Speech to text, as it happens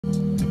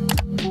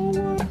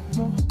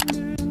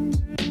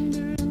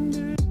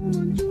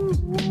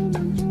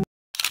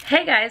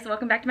guys,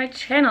 welcome back to my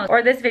channel.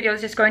 Or this video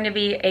is just going to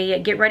be a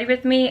get ready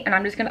with me, and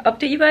I'm just going to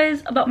update you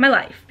guys about my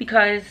life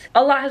because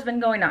a lot has been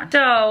going on.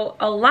 So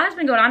a lot has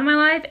been going on in my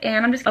life,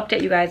 and I'm just gonna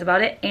update you guys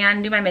about it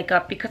and do my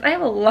makeup because I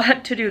have a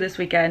lot to do this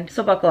weekend,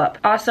 so buckle up.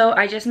 Also,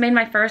 I just made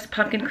my first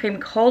pumpkin cream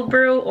cold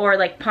brew, or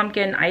like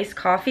pumpkin iced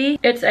coffee.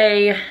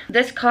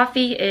 This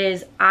coffee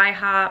is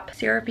IHOP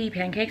syrupy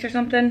pancakes or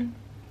something.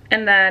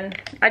 And then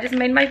I just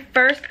made my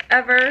first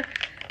ever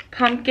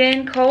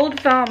pumpkin cold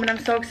foam, and I'm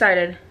so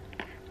excited.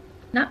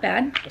 Not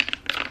bad.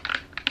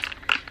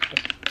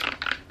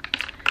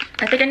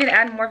 I think I need to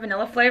add more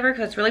vanilla flavor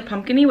because it's really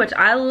pumpkin-y, which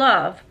I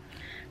love.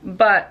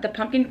 But the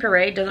pumpkin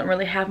puree doesn't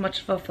really have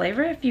much of a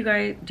flavor. Do you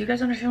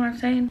guys understand what I'm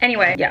saying?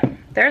 Anyway, yeah,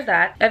 there's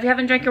that. If you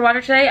haven't drank your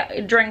water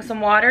today, drink some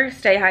water,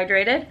 stay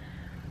hydrated.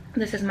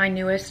 This is my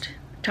newest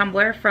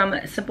tumbler from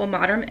Simple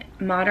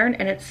Modern,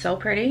 and it's so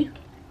pretty.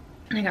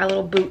 And I got a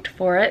little boot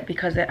for it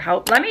because it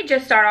helped. Let me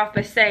just start off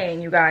by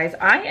saying, you guys,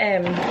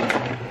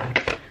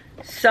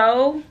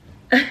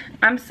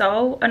 I'm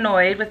so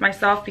annoyed with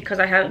myself because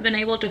I haven't been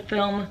able to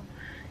film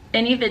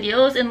any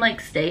videos and like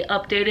stay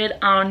updated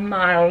on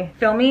my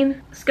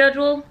filming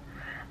schedule.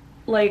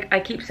 Like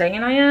I keep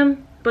saying I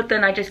am, but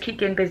then I just keep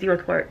getting busy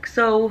with work.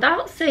 So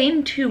without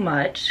saying too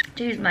much,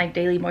 to use my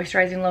daily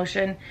moisturizing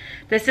lotion.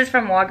 This is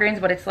from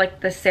Walgreens, but it's like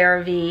the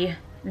CeraVe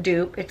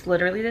dupe. It's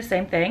literally the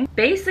same thing.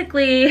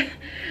 Basically,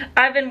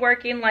 I've been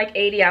working like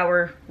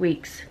 80-hour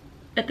weeks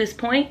at this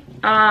point.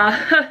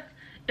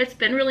 It's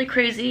been really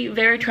crazy,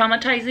 very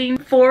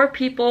traumatizing for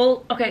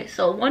people. Okay,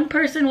 so one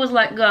person was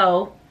let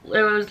go.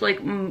 It was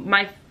like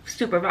my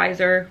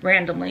supervisor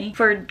randomly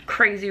for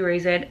crazy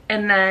reason,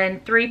 and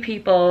then 3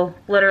 people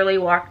literally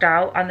walked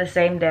out on the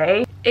same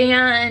day.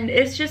 And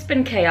it's just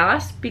been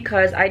chaos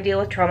because I deal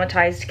with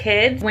traumatized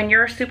kids. When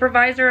you're a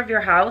supervisor of your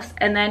house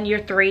and then your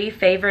 4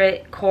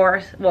 favorite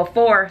core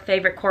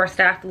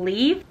staff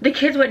leave, the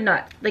kids went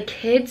nuts. The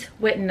kids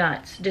went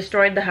nuts.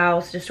 Destroyed the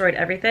house, destroyed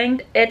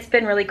everything. It's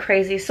been really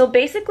crazy. So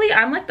basically,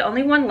 I'm like the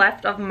only one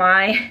left of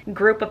my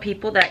group of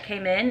people that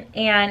came in,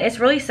 and it's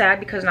really sad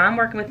because now I'm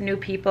working with new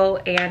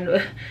people,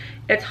 and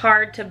it's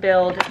hard to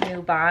build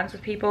new bonds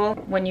with people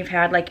when you've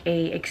had like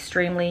a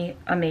extremely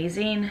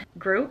amazing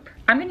group.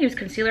 I'm gonna use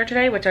concealer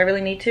today, which I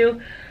really need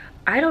to.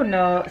 I don't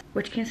know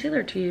which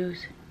concealer to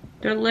use.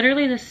 They're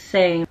literally the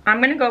same.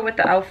 I'm gonna go with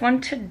the e.l.f.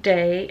 one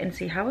today and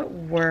see how it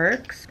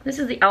works. This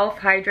is the e.l.f.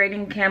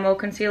 Hydrating Camo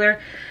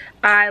Concealer.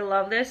 I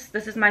love this.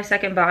 This is my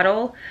second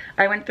bottle.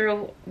 I went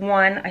through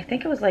one, I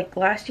think it was like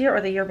last year or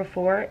the year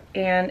before,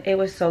 and it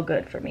was so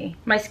good for me.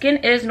 My skin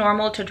is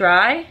normal to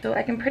dry, so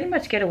I can pretty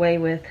much get away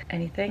with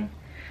anything.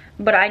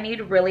 But I need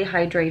really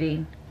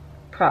hydrating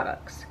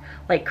products,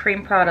 like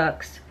cream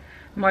products,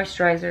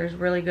 moisturizers,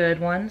 really good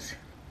ones,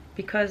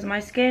 because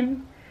my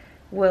skin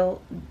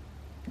will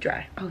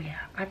dry. Oh yeah,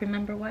 I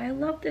remember why I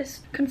love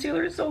this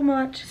concealer so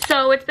much.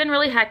 So it's been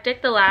really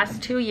hectic the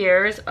last 2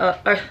 years.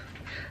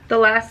 The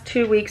last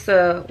 2 weeks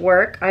of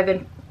work, I've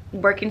been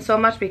working so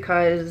much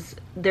because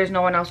there's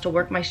no one else to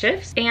work my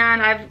shifts,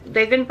 and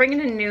they've been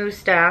bringing in new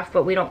staff,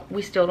 but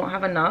we still don't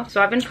have enough.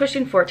 So I've been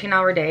pushing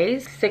 14-hour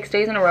days, 6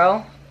 days in a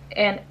row,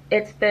 and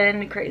it's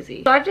been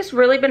crazy. So I've just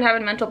really been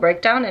having a mental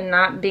breakdown and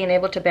not being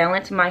able to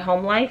balance my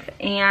home life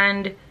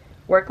and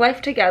work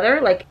life together.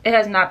 Like, it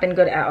has not been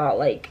good at all.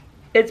 Like,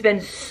 it's been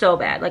so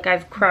bad. Like,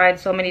 I've cried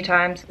so many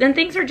times, and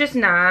things are just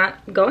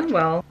not going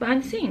well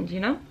behind the scenes, you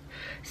know?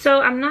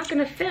 So I'm not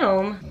gonna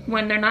film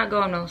when they're not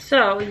going well.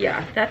 So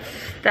yeah,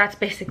 that's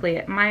basically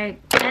it.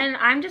 And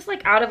I'm just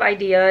like out of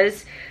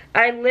ideas.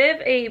 I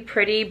live a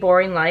pretty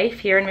boring life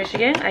here in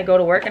Michigan. I go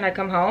to work and I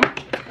come home.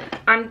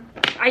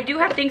 I do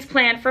have things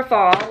planned for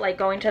fall, like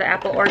going to the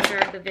apple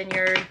orchard, the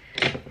vineyard,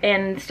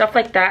 and stuff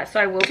like that. So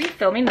I will be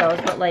filming those.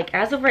 But like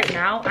as of right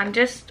now, I'm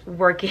just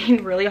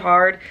working really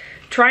hard,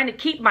 trying to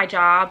keep my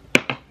job.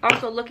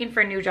 Also looking for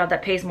a new job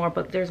that pays more,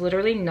 but there's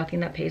literally nothing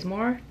that pays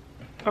more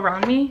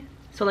around me.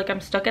 So like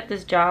I'm stuck at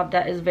this job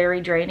that is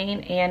very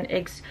draining and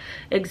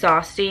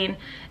exhausting,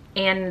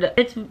 and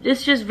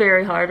it's just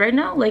very hard right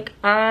now. Like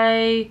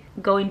I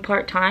going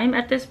part-time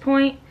at this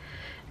point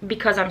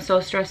because I'm so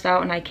stressed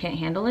out and I can't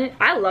handle it.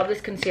 I love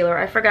this concealer.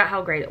 I forgot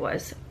how great it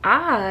was.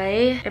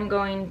 I have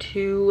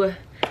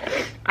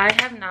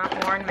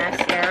not worn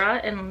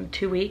mascara in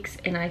 2 weeks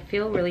and I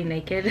feel really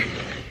naked.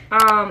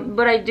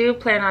 But I do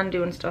plan on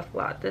doing stuff a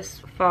lot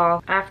this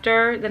fall.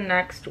 After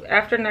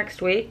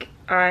next week,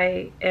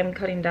 I am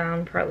cutting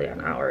down partly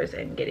on hours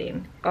and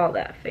getting all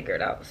that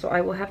figured out. So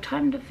I will have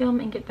time to film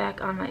and get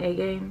back on my A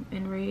game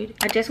and read.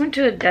 I just went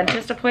to a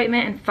dentist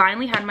appointment and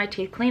finally had my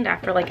teeth cleaned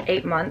after like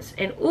 8 months.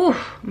 And ooh,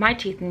 my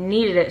teeth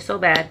needed it so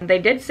bad. They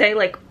did say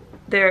like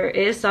there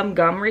is some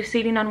gum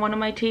receding on one of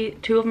my teeth,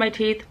 2 of my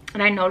teeth.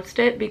 And I noticed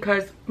it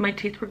because my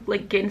teeth were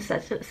like getting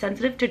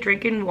sensitive to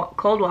drinking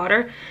cold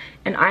water.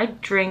 And I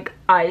drink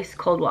ice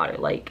cold water.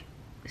 Like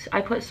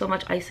I put so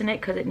much ice in it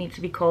because it needs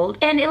to be cold.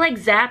 And it like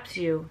zaps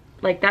you.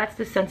 Like that's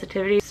the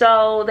sensitivity.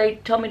 So they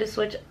told me to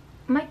switch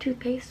my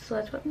toothpaste, so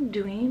that's what I'm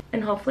doing,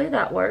 and hopefully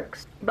that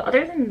works. But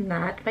other than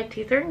that, my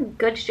teeth are in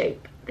good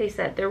shape. They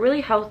said they're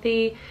really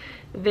healthy,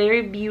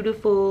 very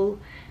beautiful,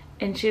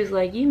 And she was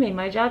like, you made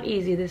my job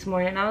easy this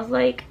morning. And I was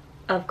like,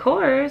 of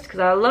course, because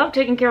I love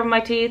taking care of my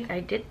teeth.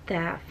 I did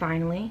that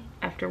finally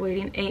after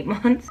waiting 8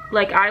 months.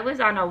 Like, I was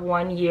on a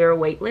 1-year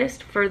wait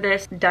list for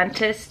this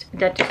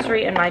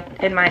dentistry in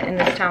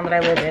this town that I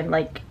live in.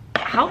 Like,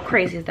 how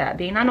crazy is that,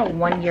 being on a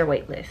 1-year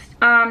wait list?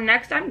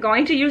 Next I'm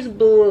going to use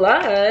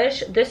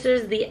blush. This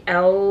is the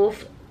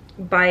e.l.f.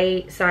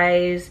 Bite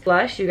Size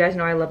blush. You guys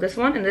know I love this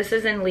one, and this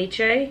is in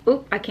Lychee.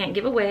 Oop, I can't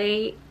give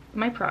away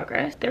my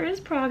progress. There is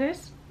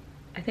progress.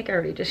 I think I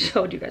already just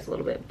showed you guys a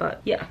little bit,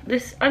 but yeah,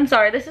 I'm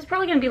sorry, this is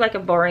probably gonna be like a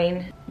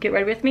boring get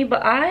ready with me,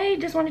 but I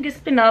just want to get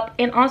spin up,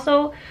 and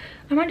also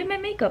I want to do my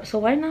makeup, so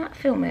why not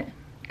film it?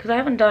 Because I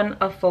haven't done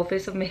a full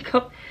face of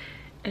makeup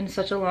in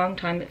such a long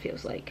time, it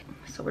feels like.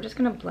 So we're just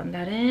gonna blend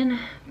that in,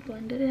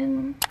 blend it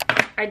in.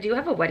 I do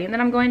have a wedding that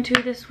I'm going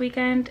to this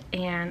weekend,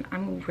 and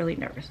I'm really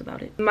nervous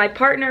about it. My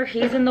partner,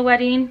 he's in the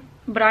wedding,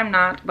 but I'm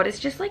not. But it's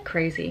just like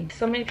crazy.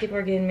 So many people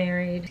are getting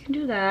married. You can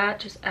do that.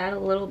 Just add a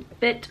little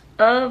bit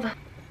of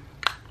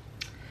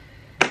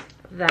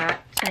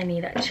that. I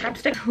need that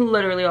chapstick.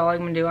 Literally all I'm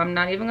gonna do. I'm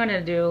not even gonna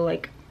do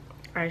like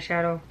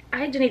eyeshadow.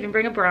 I didn't even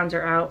bring a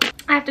bronzer out.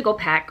 I have to go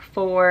pack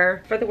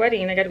for the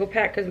wedding. I gotta go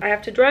pack because I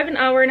have to drive an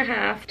hour and a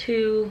half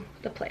to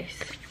the place.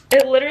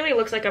 It literally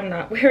looks like I'm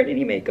not wearing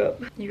any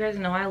makeup. You guys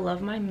know I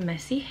love my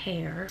messy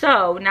hair.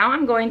 So now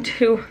I'm going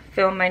to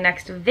film my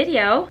next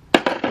video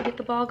and get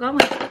the ball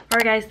going.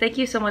 Alright guys, thank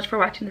you so much for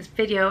watching this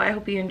video. I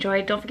hope you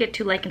enjoyed. Don't forget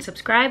to like and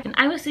subscribe, and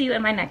I will see you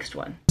in my next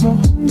one.